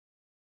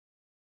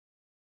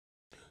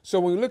So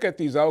when we look at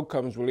these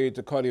outcomes related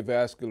to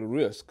cardiovascular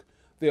risk,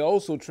 they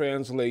also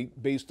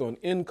translate based on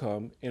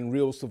income and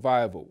real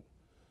survival.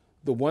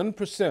 The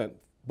 1%,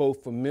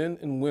 both for men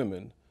and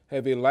women,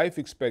 have a life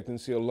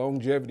expectancy or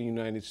longevity in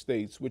the United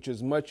States, which is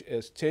as much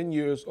as 10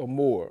 years or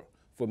more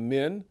for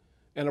men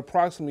and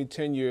approximately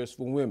 10 years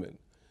for women,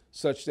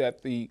 such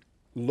that the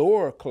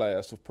lower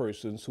class of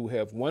persons who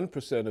have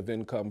 1% of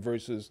income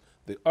versus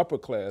the upper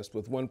class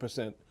with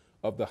 1%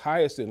 of the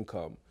highest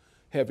income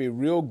have a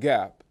real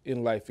gap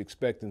in life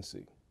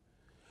expectancy.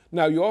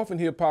 Now, you often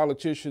hear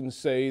politicians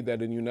say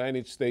that in the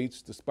United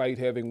States, despite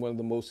having one of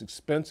the most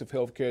expensive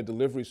healthcare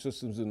delivery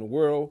systems in the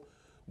world,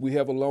 we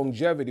have a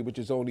longevity which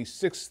is only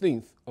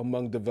 16th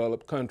among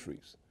developed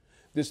countries.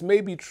 This may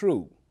be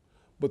true,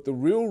 but the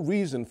real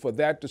reason for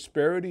that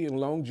disparity in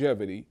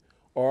longevity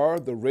are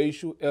the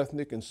racial,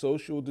 ethnic, and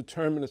social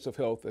determinants of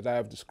health that I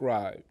have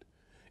described.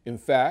 In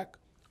fact,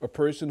 a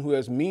person who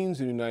has means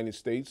in the United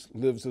States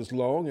lives as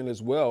long and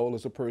as well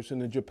as a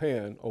person in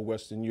Japan or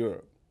Western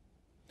Europe.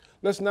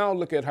 Let's now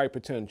look at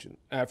hypertension.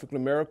 African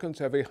Americans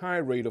have a high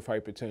rate of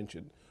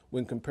hypertension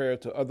when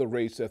compared to other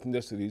race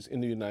ethnicities in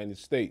the United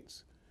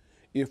States.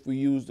 If we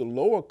use the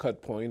lower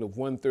cut point of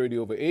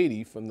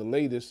 130/80 from the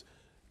latest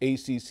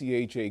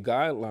ACCHA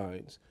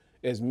guidelines,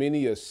 as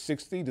many as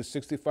 60 to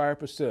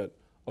 65%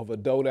 of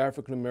adult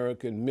African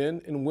American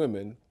men and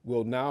women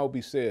will now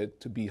be said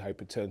to be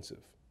hypertensive.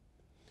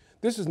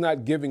 This is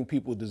not giving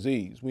people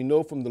disease. We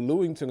know from the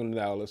Lewington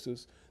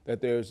analysis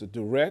that there is a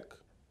direct,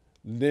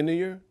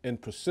 linear,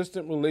 and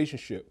persistent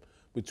relationship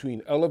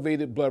between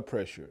elevated blood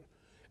pressure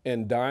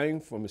and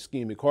dying from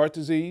ischemic heart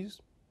disease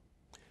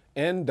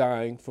and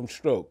dying from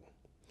stroke,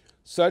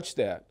 such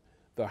that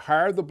the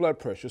higher the blood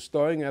pressure,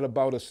 starting at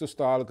about a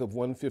systolic of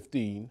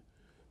 115,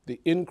 the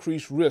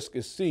increased risk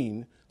is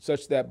seen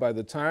such that by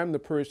the time the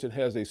person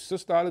has a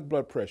systolic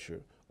blood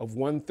pressure of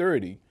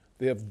 130,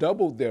 they have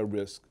doubled their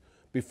risk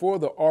before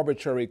the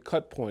arbitrary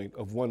cut point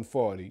of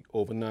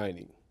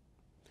 140/90.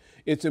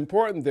 It's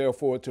important,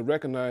 therefore, to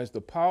recognize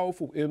the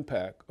powerful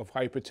impact of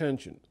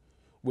hypertension,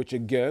 which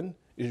again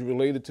is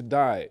related to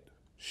diet,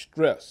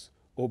 stress,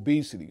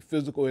 obesity,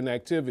 physical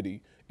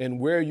inactivity, and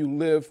where you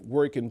live,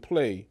 work, and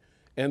play,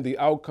 and the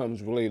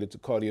outcomes related to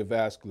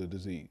cardiovascular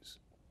disease.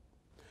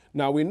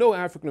 Now, we know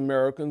African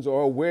Americans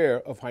are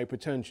aware of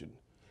hypertension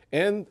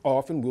and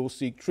often will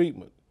seek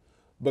treatment,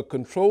 but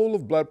control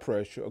of blood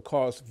pressure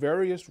across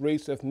various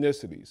race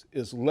ethnicities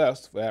is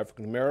less for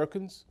African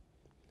Americans,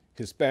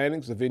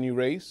 Hispanics of any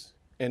race,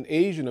 and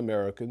Asian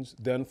Americans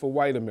than for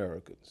white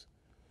Americans.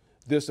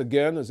 This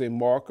again is a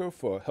marker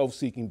for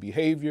health-seeking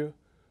behavior,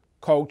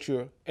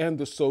 culture, and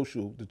the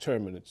social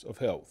determinants of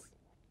health.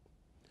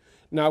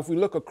 Now, if we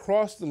look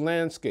across the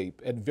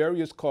landscape at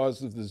various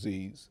causes of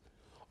disease,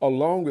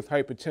 along with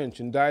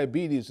hypertension,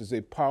 diabetes is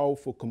a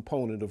powerful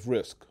component of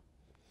risk.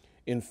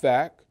 In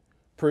fact,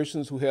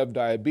 persons who have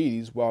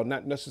diabetes, while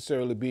not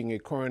necessarily being a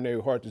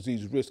coronary heart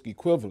disease risk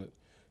equivalent,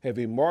 have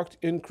a marked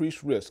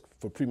increased risk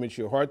for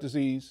premature heart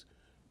disease,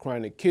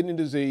 chronic kidney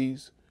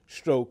disease,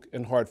 stroke,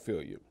 and heart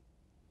failure.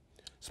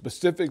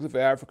 Specifically for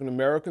African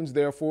Americans,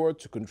 therefore,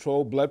 to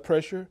control blood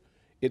pressure,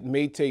 it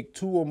may take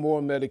 2 or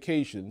more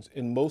medications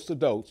in most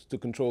adults to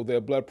control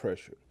their blood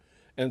pressure.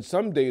 And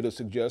some data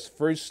suggests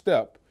first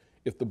step,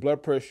 if the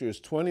blood pressure is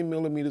 20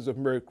 millimeters of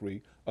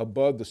mercury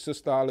above the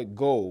systolic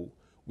goal,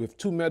 with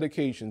 2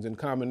 medications in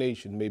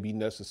combination may be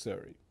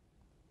necessary.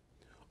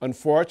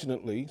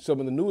 Unfortunately, some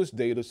of the newest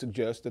data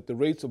suggest that the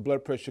rates of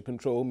blood pressure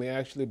control may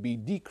actually be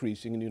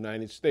decreasing in the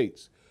United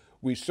States.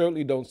 We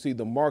certainly don't see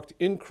the marked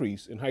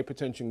increase in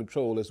hypertension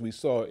control as we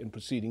saw in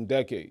preceding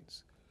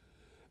decades.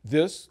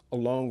 This,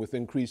 along with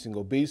increasing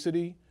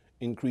obesity,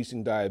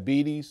 increasing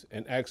diabetes,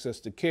 and access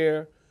to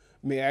care,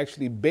 may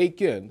actually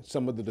bake in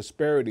some of the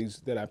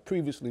disparities that I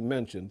previously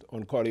mentioned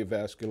on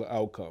cardiovascular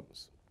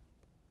outcomes.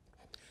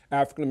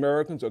 African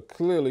Americans are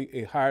clearly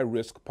a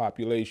high-risk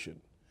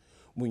population.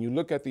 When you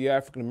look at the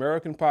African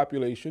American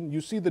population,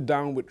 you see the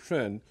downward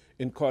trend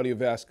in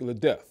cardiovascular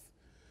death.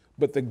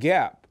 But the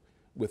gap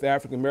with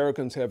African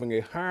Americans having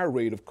a higher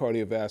rate of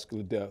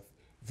cardiovascular death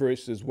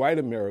versus white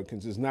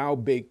Americans is now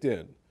baked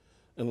in.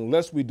 And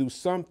unless we do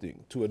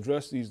something to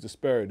address these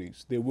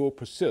disparities, they will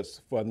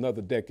persist for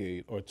another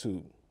decade or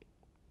two.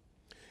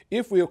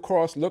 If we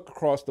look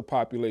across the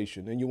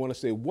population and you want to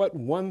say what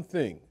one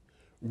thing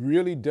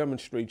really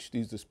demonstrates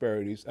these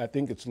disparities, I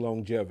think it's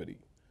longevity.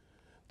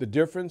 The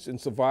difference in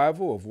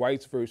survival of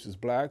whites versus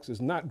blacks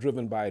is not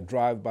driven by a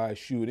drive-by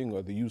shooting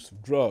or the use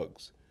of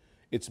drugs.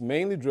 It's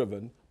mainly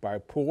driven by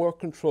poor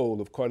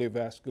control of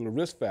cardiovascular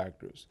risk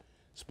factors,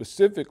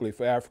 specifically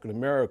for African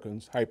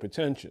Americans,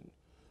 hypertension,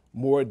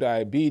 more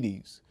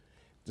diabetes,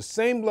 the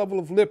same level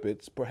of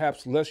lipids,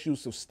 perhaps less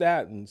use of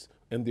statins,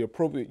 and the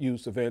appropriate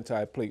use of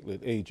antiplatelet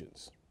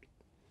agents.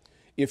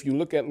 If you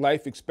look at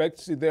life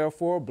expectancy,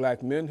 therefore,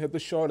 black men have the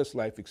shortest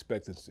life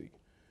expectancy.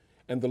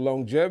 And the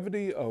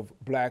longevity of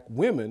black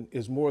women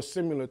is more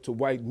similar to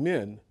white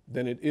men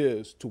than it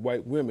is to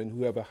white women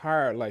who have a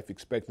higher life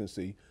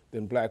expectancy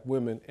than black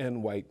women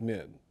and white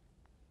men.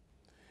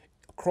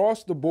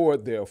 Across the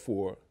board,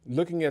 therefore,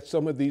 looking at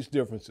some of these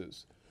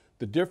differences,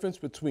 the difference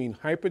between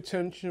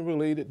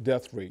hypertension-related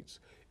death rates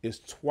is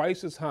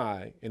twice as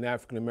high in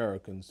African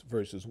Americans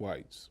versus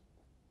whites.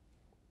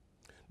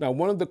 Now,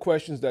 one of the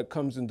questions that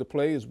comes into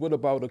play is, what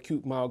about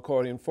acute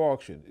myocardial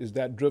infarction? Is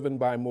that driven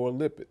by more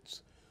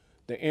lipids?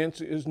 The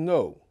answer is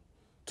no.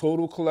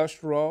 Total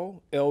cholesterol,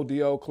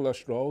 LDL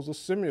cholesterols, are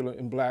similar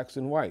in blacks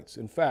and whites.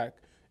 In fact,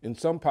 in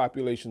some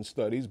population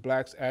studies,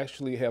 blacks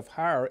actually have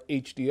higher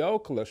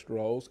HDL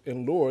cholesterols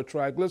and lower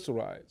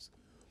triglycerides.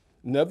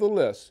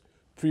 Nevertheless,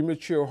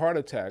 premature heart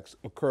attacks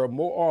occur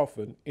more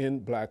often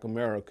in black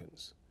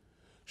Americans.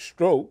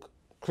 Stroke,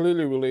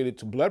 clearly related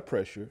to blood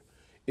pressure,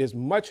 is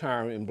much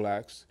higher in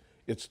blacks.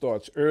 It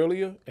starts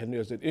earlier, and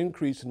there's an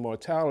increase in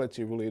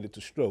mortality related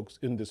to strokes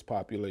in this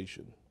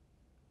population.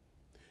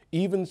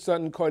 Even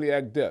sudden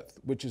cardiac death,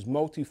 which is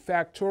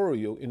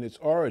multifactorial in its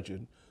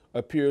origin,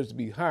 appears to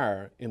be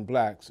higher in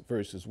blacks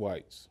versus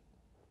whites.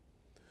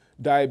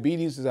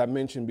 Diabetes, as I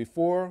mentioned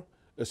before,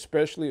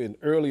 especially in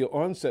earlier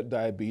onset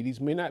diabetes,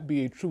 may not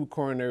be a true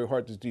coronary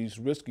heart disease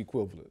risk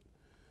equivalent,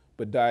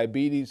 but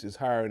diabetes is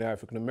higher in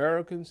African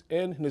Americans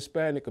and in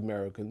Hispanic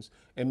Americans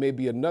and may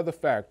be another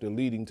factor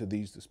leading to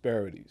these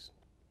disparities.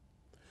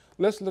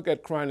 Let's look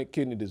at chronic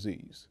kidney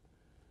disease.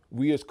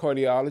 We as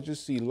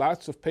cardiologists see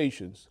lots of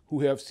patients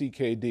who have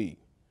CKD.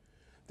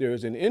 There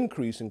is an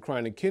increase in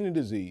chronic kidney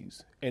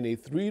disease and a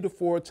 3 to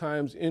 4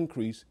 times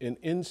increase in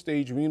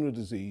end-stage renal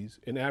disease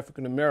in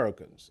African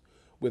Americans,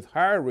 with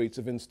higher rates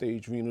of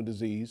end-stage renal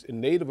disease in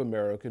Native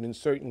American and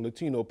certain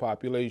Latino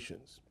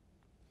populations.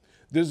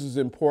 This is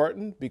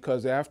important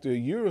because after a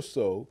year or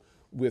so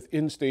with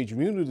end-stage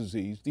renal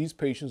disease, these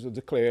patients are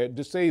declared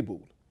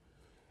disabled.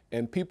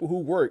 And people who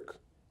work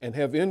and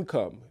have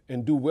income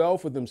and do well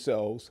for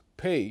themselves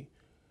pay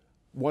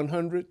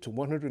 $100,000 to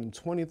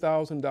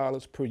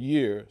 $120,000 per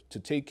year to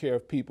take care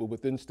of people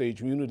with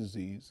end-stage renal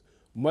disease,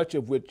 much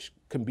of which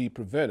can be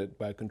prevented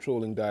by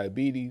controlling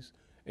diabetes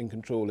and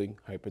controlling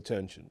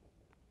hypertension.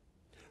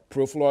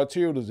 Peripheral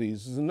arterial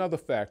disease is another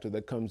factor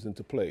that comes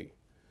into play,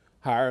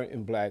 higher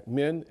in black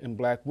men and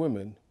black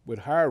women with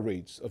higher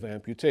rates of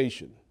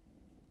amputation.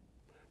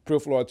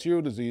 Peripheral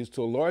arterial disease,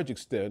 to a large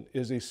extent,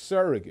 is a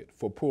surrogate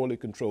for poorly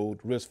controlled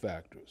risk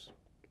factors.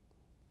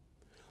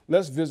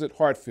 Let's visit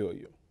heart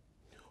failure.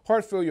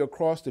 Heart failure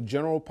across the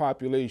general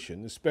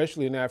population,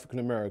 especially in African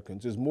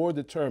Americans, is more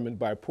determined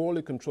by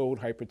poorly controlled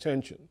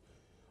hypertension,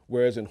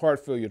 whereas in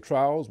heart failure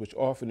trials, which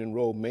often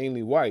enroll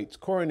mainly whites,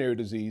 coronary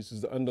disease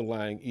is the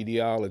underlying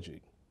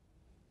etiology.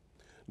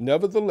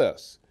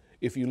 Nevertheless,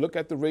 if you look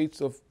at the rates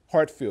of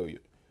heart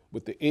failure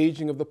with the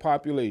aging of the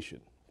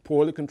population,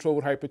 poorly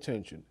controlled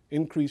hypertension,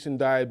 increase in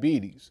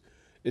diabetes,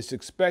 it's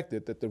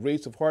expected that the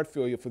rates of heart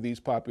failure for these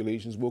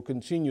populations will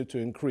continue to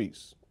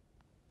increase.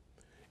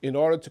 In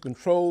order to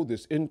control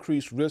this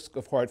increased risk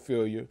of heart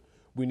failure,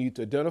 we need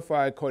to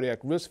identify cardiac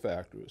risk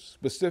factors,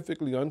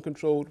 specifically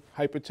uncontrolled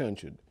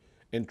hypertension,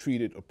 and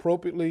treat it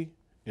appropriately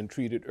and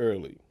treat it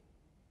early.